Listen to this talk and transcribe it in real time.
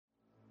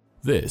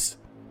This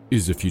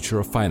is the Future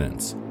of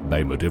Finance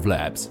by Motive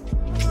Labs.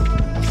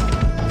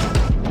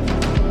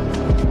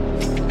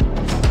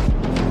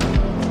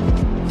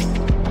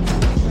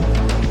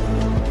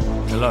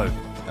 Hello,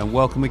 and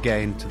welcome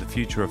again to the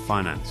Future of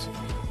Finance,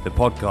 the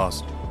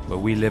podcast where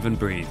we live and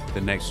breathe the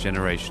next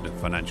generation of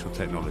financial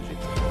technology.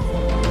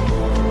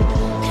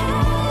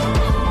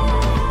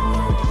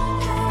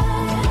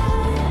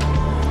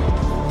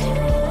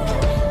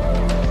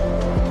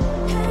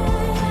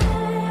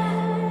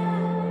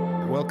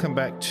 Welcome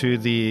back to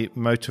the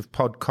Motive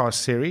podcast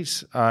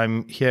series.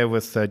 I'm here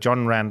with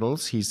John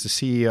Randles. He's the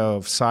CEO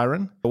of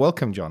Siren.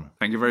 Welcome, John.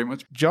 Thank you very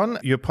much. John,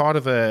 you're part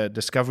of a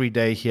Discovery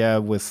Day here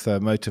with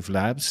Motive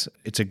Labs.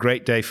 It's a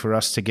great day for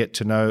us to get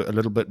to know a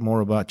little bit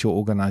more about your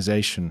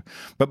organization.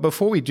 But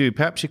before we do,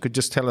 perhaps you could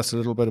just tell us a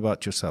little bit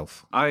about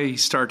yourself. I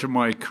started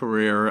my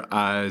career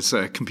as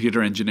a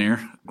computer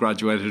engineer,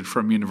 graduated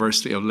from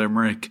University of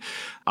Limerick.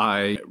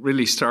 I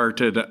really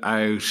started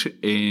out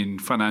in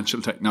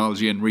financial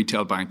technology and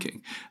retail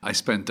banking. I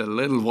spent a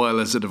little while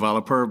as a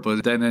developer,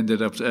 but then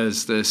ended up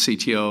as the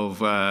CTO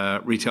of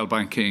a retail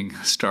banking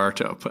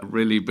startup,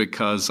 really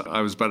because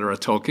I was better at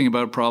talking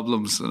about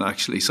problems than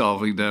actually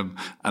solving them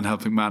and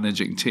helping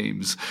managing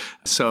teams.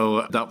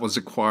 So that was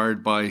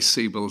acquired by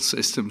Siebel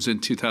Systems in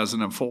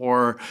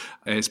 2004.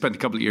 I spent a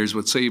couple of years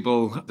with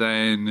Siebel,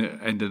 then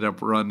ended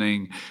up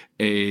running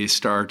a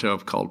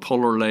startup called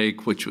Polar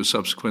Lake, which was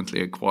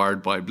subsequently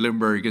acquired by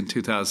Bloomberg in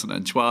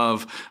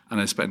 2012.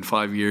 And I spent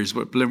 5 years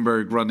with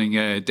Bloomberg running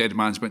a data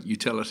management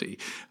utility.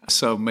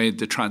 So made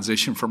the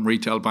transition from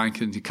retail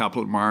banking to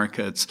capital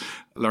markets,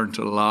 learned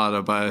a lot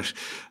about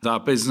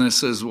that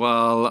business as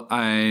well,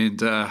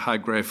 and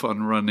had great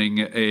fun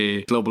running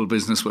a global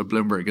business with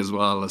Bloomberg as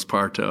well as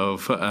part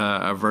of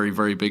a very,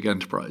 very big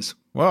enterprise.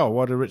 Wow,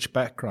 what a rich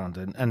background.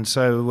 And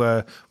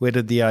so where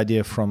did the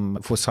idea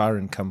for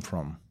Siren come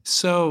from?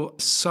 So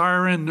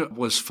Siren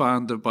was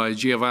founded by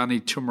Giovanni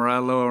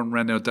Tumarello and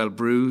Renaud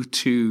Delbrue,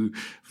 two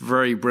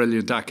very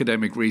brilliant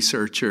academic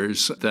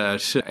researchers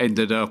that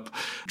ended up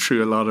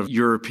through a lot of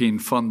European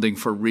funding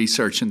for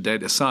research and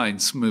data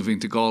science, moving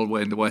to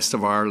Galway in the west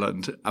of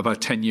Ireland about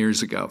 10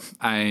 years ago.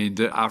 And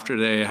after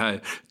they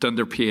had done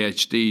their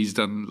PhDs,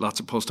 done lots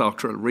of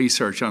postdoctoral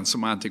research on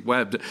semantic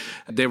web,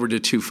 they were the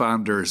two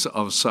founders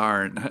of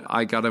Siren.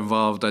 I got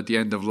involved at the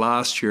end of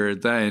last year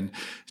then,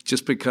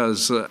 just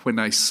because when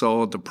I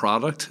saw the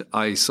product,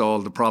 I saw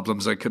the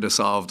problems I could have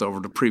solved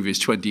over the previous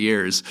 20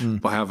 years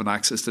by having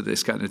access to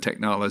this kind of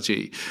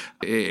technology.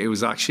 It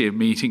was actually a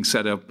meeting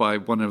set up by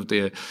one of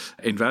the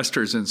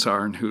investors in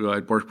Siren who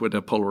I'd worked with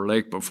at Polar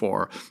Lake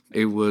before.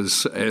 It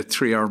was a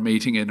 3-hour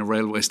meeting in a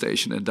railway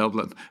station in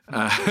Dublin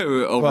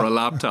over a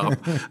laptop.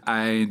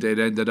 And it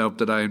ended up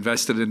that I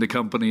invested in the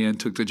company and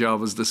took the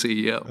job as the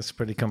CEO. That's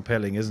pretty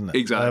compelling, isn't it?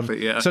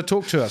 Exactly, yeah. So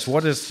talk to us.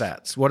 What is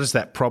that? What is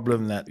that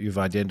problem that you've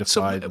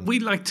identified? So we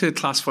like to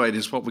classify it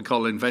as what we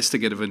call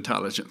investigative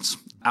intelligence.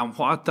 And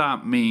what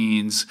that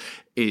means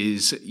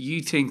is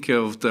you think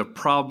of the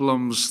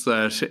problems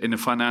that in a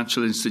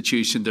financial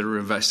institution that are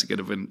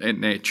investigative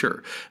in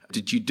nature,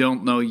 that you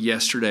don't know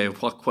yesterday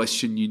what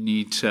question you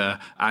need to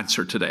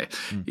answer today.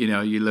 You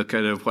know, you look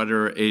at it,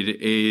 whether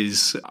it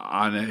is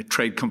on a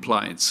trade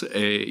compliance,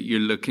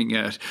 you're looking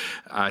at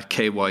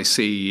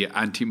KYC,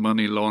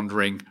 anti-money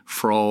laundering,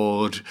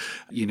 fraud,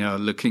 you know,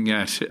 looking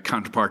at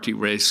counterparty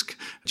risk,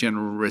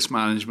 general risk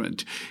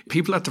management.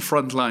 People at the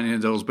front line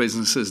in those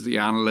businesses, the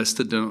analysts,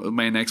 the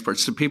domain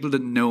experts, the people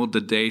that know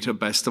the data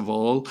best of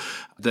all,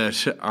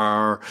 that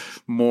are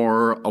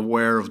more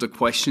aware of the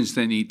questions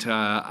they need to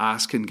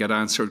ask and get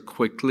answered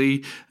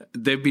quickly,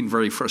 they've been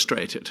very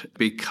frustrated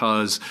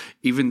because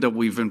even though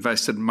we've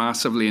invested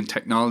massively in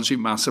technology,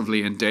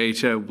 massively in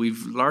data,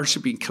 we've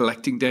largely been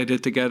collecting data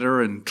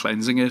together and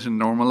cleansing it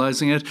and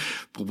normalizing it,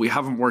 but we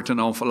haven't worked an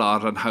awful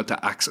lot on how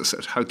to access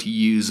it, how to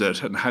use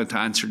it, and how to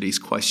answer these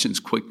questions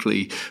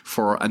quickly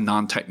for a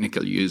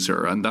non-technical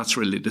user. And that's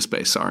really the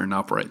space Siren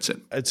operates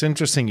in. It's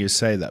interesting you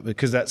say that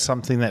because that's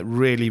something that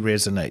really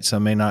resonates. I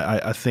mean,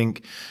 I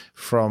think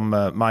from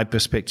my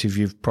perspective,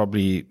 you've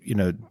probably,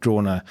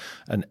 drawn a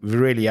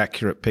really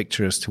accurate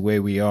picture as to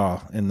where we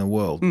are in the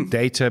world.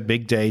 Data,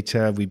 big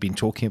data, we've been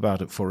talking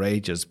about it for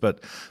ages,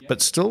 but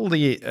still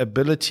the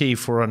ability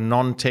for a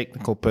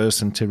non-technical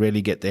person to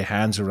really get their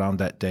hands around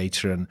that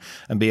data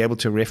and be able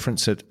to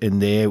reference it in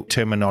their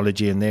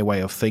terminology and their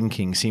way of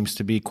thinking seems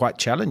to be quite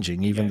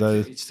challenging, even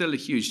though... It's still a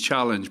huge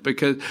challenge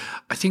because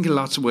I think in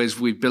lots of ways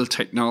we've built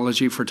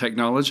technology for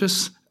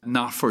technologists,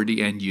 not for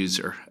the end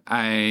user.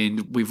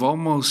 And we've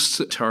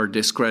almost, to our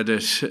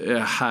discredit,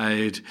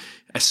 had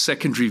a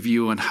secondary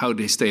view on how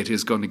this data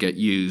is going to get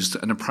used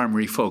and a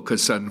primary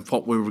focus on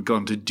what we were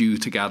going to do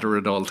to gather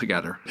it all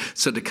together.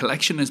 So the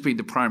collection has been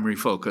the primary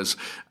focus.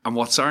 And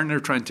what Siren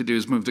are trying to do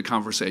is move the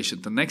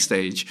conversation. The next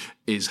stage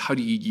is how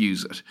do you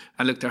use it?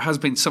 And look, there has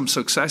been some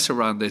success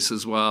around this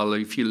as well.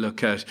 If you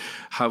look at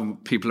how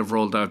people have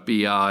rolled out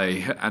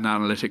BI and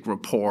analytic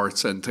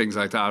reports and things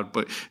like that,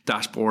 but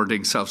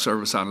dashboarding,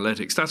 self-service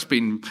analytics, that's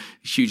been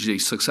hugely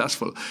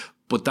successful.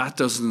 but that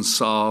doesn't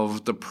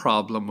solve the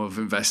problem of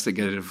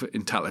investigative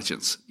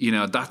intelligence.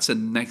 That's a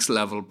next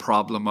level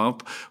problem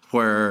up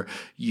where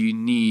you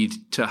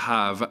need to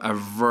have a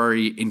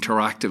very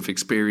interactive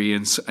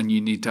experience, and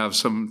you need to have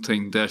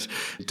something that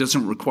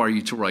doesn't require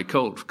you to write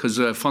code, because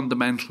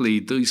fundamentally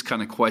these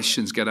kind of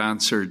questions get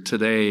answered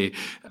today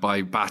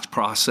by batch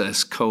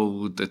process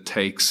code that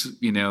takes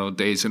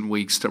days and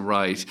weeks to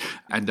write,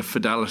 and the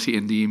fidelity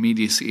and the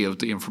immediacy of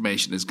the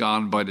information is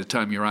gone by the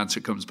time your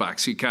answer comes back.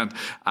 So you can't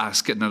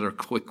ask another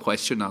quick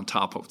question on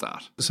top of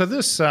that. So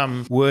this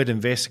word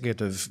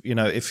investigative,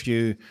 if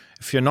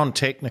you're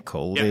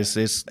non-technical, there's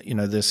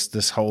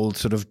this whole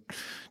sort of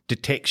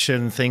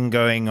detection thing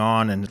going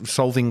on and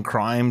solving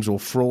crimes or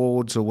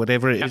frauds or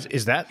whatever.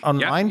 Is that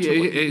online?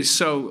 Yeah.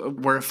 So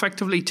we're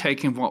effectively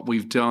taking what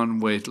we've done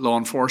with law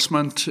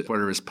enforcement,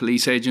 whether it's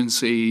police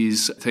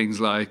agencies, things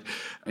like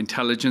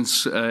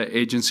intelligence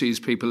agencies,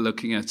 people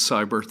looking at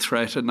cyber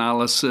threat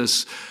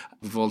analysis.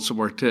 We've also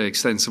worked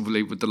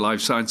extensively with the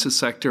life sciences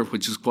sector,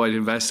 which is quite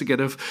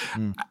investigative,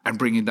 and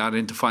bringing that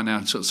into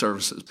financial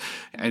services.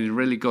 And it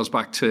really goes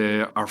back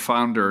to our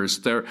founders.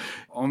 They're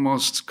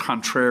almost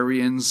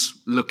contrarians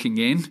looking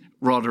in,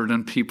 rather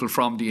than people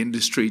from the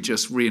industry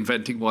just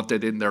reinventing what they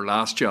did in their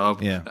last job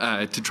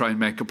to try and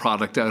make a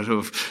product out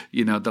of,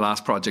 the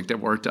last project they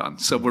worked on.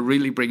 So we're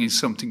really bringing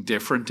something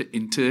different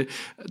into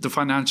the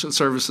financial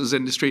services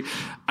industry.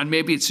 And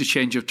maybe it's a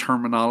change of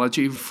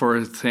terminology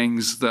for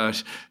things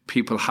that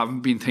people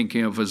haven't been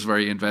thinking of as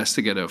very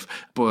investigative.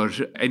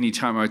 But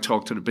anytime I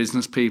talk to the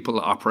business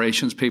people,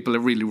 operations people, it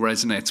really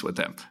resonates with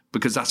them,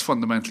 because that's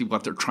fundamentally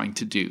what they're trying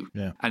to do.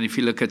 Yeah. And if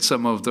you look at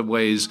some of the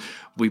ways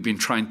we've been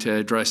trying to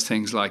address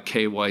things like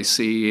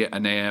KYC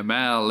and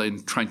AML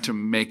and trying to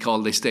make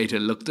all this data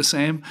look the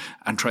same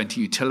and trying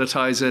to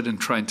utilitize it and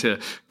trying to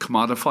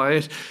commodify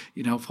it,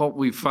 what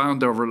we've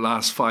found over the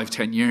last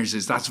 5-10 years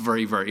is that's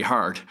very, very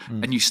hard.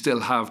 And you still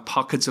have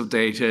pockets of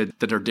data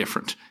that are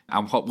different.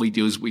 And what we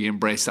do is we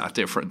embrace that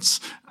difference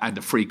and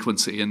the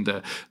frequency and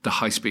the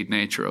high-speed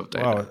nature of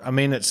data. Wow. I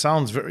mean, it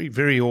sounds very,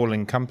 very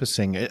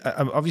all-encompassing.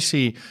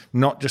 Obviously,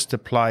 not just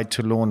applied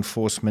to law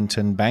enforcement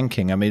and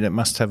banking. I mean, it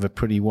must have a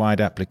pretty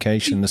wide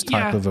application, this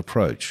type of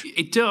approach.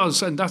 It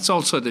does, and that's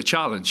also the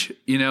challenge,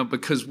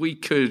 because we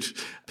could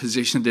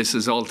position this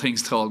as all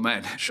things to all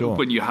men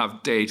when you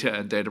have data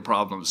and data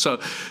problems. So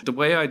the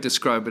way I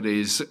describe it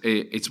is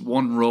it's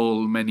one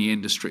role, many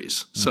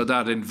industries. So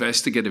that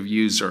investigative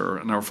user,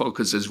 and our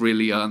focus is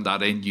really on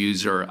that end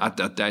user at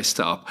that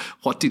desktop.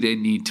 What do they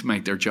need to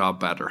make their job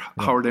better?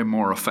 How are they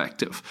more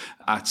effective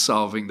at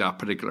solving that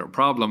particular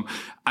problem?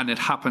 And it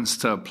happens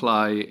to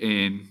apply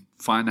in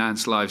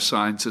finance, life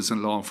sciences,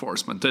 and law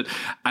enforcement.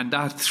 And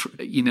that,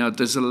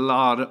 there's a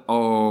lot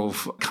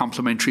of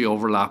complementary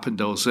overlap in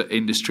those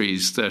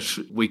industries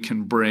that we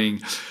can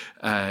bring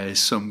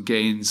some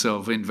gains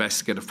of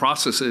investigative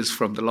processes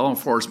from the law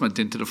enforcement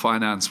into the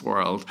finance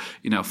world.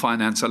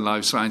 Finance and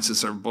life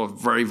sciences are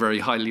both very, very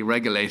highly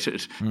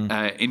regulated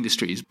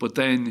industries. But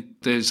then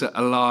there's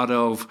a lot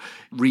of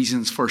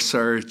reasons for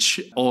search,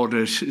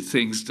 audit,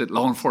 things that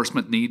law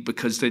enforcement need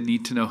because they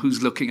need to know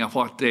who's looking at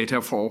what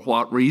data for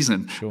what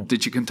reason. Sure.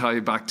 That you can tie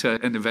back to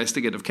an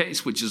investigative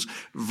case, which is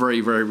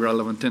very, very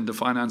relevant in the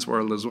finance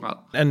world as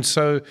well. And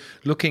so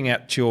looking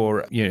at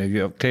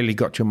you've clearly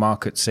got your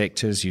market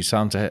sectors, you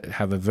sound to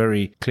have a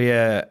very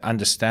clear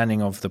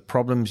understanding of the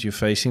problems you're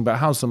facing, but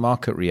how's the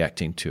market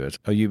reacting to it?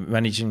 Are you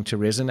managing to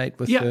resonate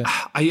with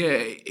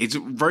it's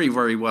very,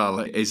 very well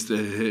is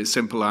the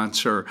simple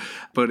answer.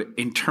 But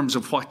in terms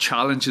of what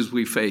challenges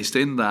we faced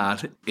in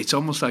that, it's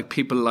almost like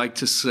people like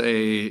to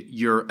say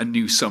you're a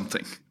new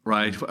something.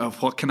 Right.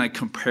 What can I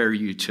compare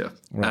you to?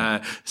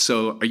 Right.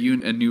 So are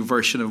you a new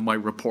version of my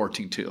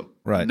reporting tool?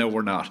 Right. No,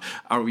 we're not.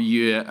 Are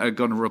you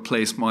going to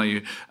replace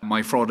my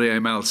fraud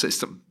AML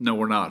system? No,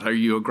 we're not. Are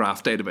you a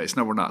graph database?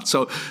 No, we're not.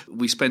 So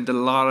we spend a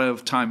lot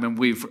of time, and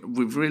we've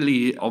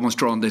really almost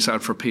drawn this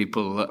out for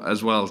people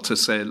as well to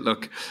say,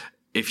 look,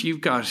 if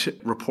you've got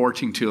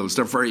reporting tools,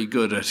 they're very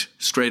good at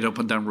straight up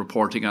and down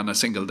reporting on a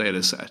single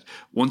data set.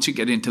 Once you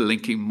get into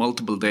linking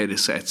multiple data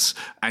sets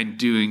and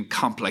doing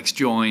complex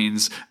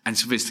joins and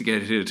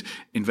sophisticated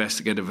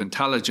investigative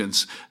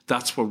intelligence,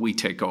 that's where we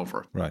take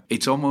over. Right.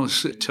 It's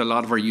almost, to a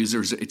lot of our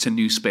users, it's a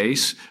new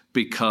space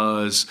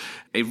because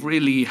it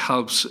really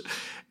helps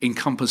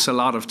encompass a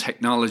lot of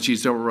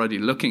technologies they're already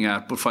looking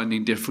at but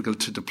finding difficult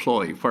to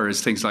deploy,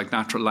 whereas things like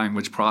natural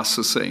language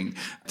processing,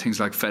 things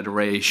like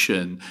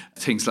federation,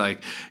 things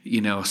like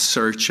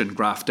search and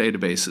graph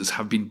databases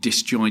have been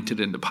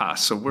disjointed in the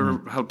past. So we're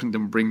helping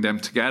them bring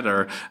them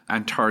together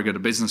and target a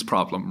business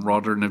problem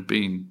rather than it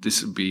being,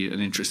 this would be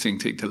an interesting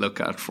thing to look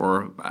at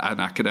for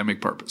an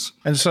academic purpose.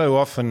 And so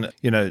often,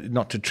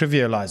 not to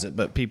trivialize it,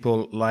 but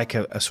people like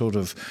a sort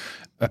of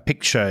a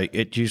picture,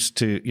 it used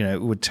to,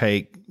 it would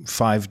take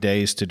 5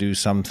 days to do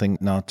something,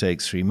 now it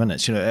takes 3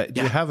 minutes. Do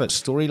you have a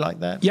story like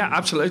that? Yeah,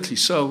 absolutely.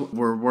 So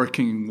we're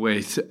working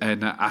with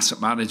an asset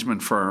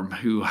management firm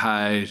who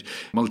had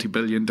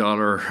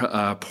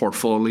multi-billion-dollar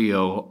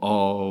portfolio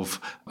of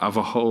a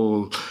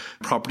whole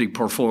property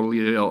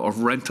portfolio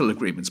of rental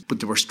agreements, but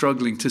they were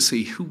struggling to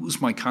see who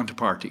was my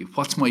counterparty,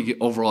 what's my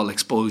overall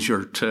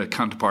exposure to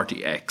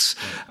counterparty X.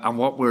 And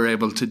what we're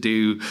able to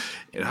do,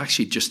 it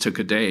actually just took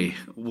a day,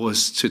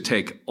 was to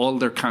take all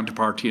their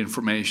counterparty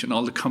information,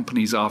 all the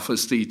company's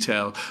office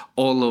detail,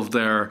 all of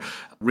their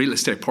real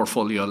estate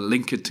portfolio,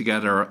 link it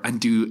together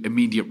and do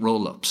immediate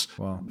roll-ups.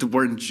 Wow. They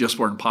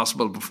weren't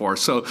possible before.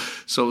 So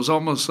it was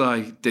almost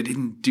like they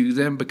didn't do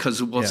them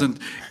because it wasn't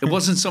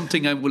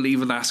something I will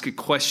even ask a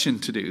question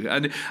to do.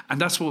 And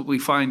that's what we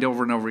find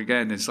over and over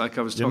again. It's like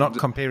I was You're not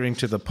comparing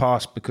to the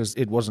past because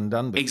it wasn't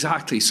done before.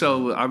 Exactly.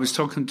 So I was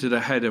talking to the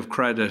head of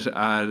credit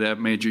at a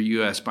major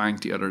US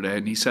bank the other day,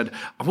 and he said,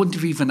 I wouldn't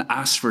have even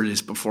asked for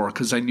this before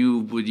because I knew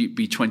it would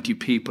be 20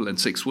 people in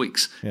 6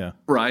 weeks. Yeah.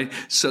 Right.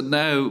 So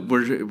now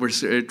we're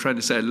trying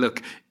to say,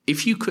 look,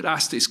 if you could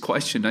ask this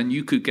question and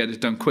you could get it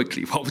done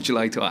quickly, what would you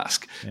like to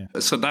ask? Yeah.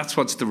 So that's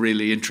what's the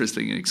really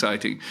interesting and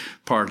exciting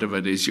part of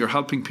it, is you're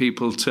helping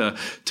people to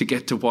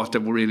get to what they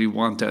really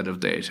want out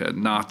of data,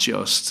 not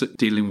just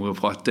dealing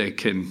with what they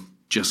can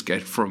just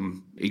get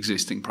from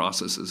existing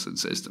processes and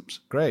systems.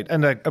 Great.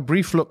 And a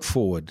brief look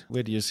forward.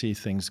 Where do you see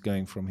things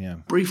going from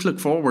here? Brief look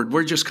forward.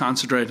 We're just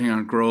concentrating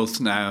on growth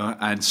now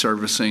and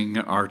servicing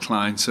our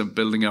clients and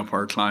building up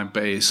our client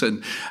base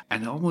and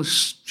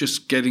almost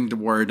just getting the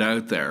word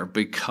out there,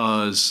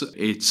 because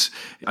it's,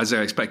 as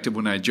I expected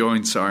when I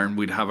joined Siren,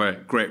 we'd have a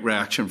great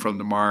reaction from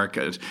the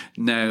market.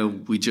 Now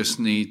we just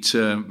need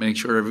to make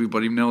sure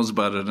everybody knows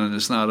about it and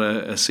it's not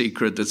a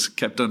secret that's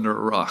kept under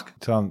a rock.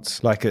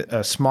 Sounds like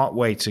a smart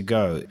way to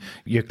go.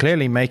 You're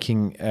clearly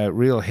making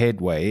real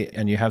headway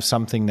and you have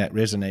something that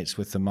resonates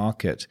with the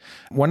market.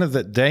 One of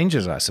the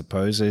dangers, I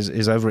suppose,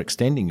 is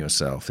overextending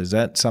yourself. Is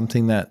that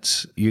something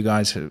that you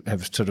guys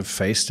have sort of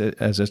faced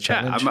as a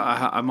challenge?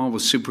 Yeah, I'm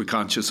always super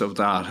conscious of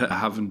that. I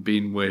haven't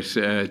been with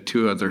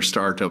two other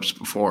startups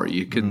before.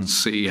 You can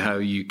see how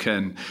you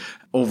can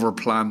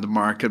overplan the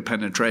market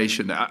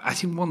penetration. I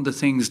think one of the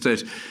things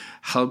that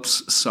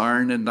helps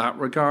Siren in that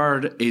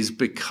regard is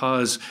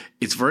because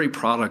it's very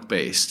product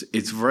based.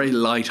 It's very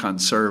light on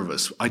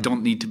service. I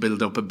don't need to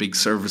build up a big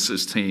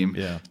services team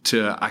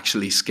to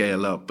actually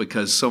scale up,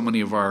 because so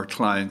many of our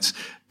clients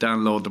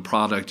download the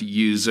product,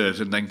 use it,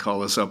 and then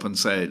call us up and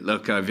say,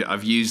 look,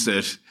 I've used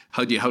it.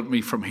 How do you help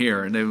me from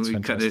here? And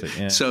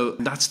then so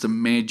that's the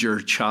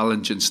major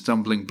challenge and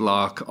stumbling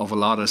block of a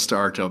lot of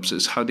startups,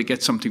 is how to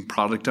get something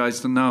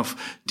productized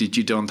enough that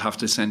you don't have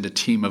to send a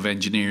team of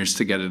engineers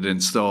to get it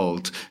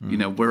installed.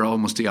 We're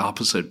almost the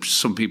opposite.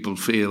 Some people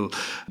feel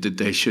that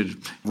they should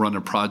run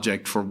a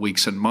project for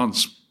weeks and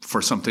months for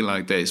something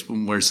like this,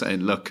 when we're saying,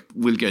 look,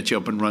 we'll get you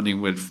up and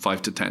running with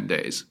 5 to 10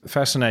 days.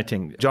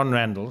 Fascinating. John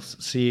Randles,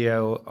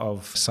 CEO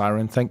of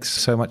Siren, thanks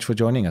so much for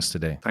joining us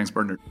today. Thanks,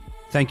 Bernard.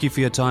 Thank you for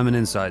your time and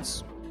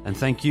insights. And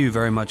thank you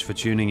very much for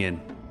tuning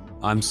in.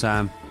 I'm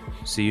Sam.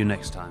 See you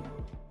next time.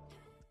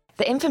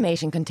 The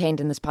information contained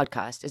in this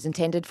podcast is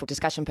intended for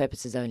discussion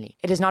purposes only.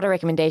 It is not a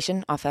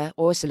recommendation, offer,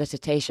 or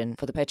solicitation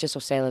for the purchase or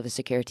sale of a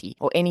security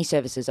or any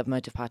services of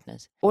Motive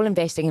Partners. All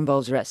investing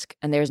involves risk,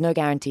 and there is no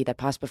guarantee that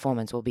past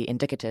performance will be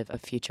indicative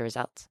of future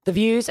results. The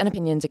views and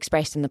opinions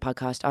expressed in the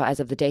podcast are as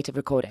of the date of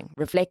recording,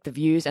 reflect the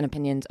views and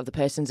opinions of the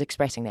persons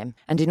expressing them,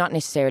 and do not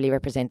necessarily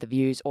represent the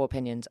views or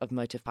opinions of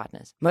Motive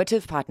Partners.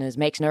 Motive Partners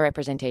makes no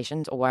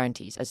representations or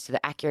warranties as to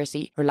the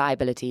accuracy,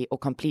 reliability, or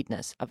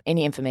completeness of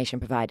any information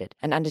provided,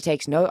 and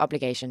undertakes no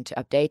obligation to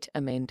update,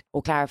 amend,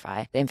 or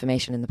clarify the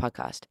information in the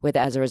podcast, whether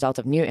as a result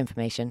of new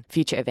information,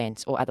 future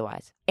events, or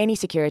otherwise. Any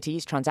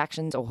securities,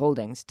 transactions, or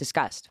holdings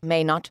discussed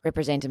may not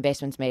represent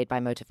investments made by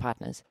Motive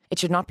Partners. It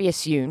should not be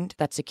assumed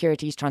that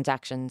securities,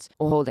 transactions,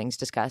 or holdings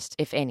discussed,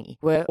 if any,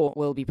 were or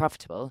will be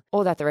profitable,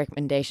 or that the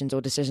recommendations or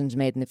decisions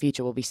made in the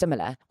future will be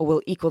similar or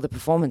will equal the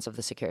performance of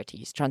the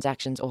securities,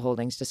 transactions, or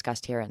holdings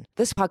discussed herein.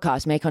 This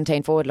podcast may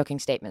contain forward-looking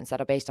statements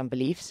that are based on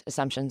beliefs,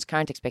 assumptions,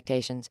 current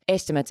expectations,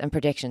 estimates, and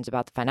predictions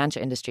about the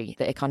financial industry,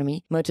 the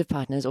economy, Motive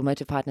Partners, or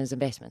Motive Partners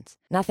investments.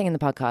 Nothing in the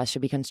podcast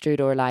should be construed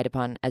or relied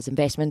upon as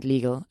investment,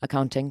 legal,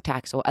 accounting,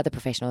 tax, or other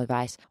professional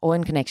advice, or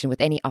in connection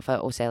with any offer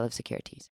or sale of securities.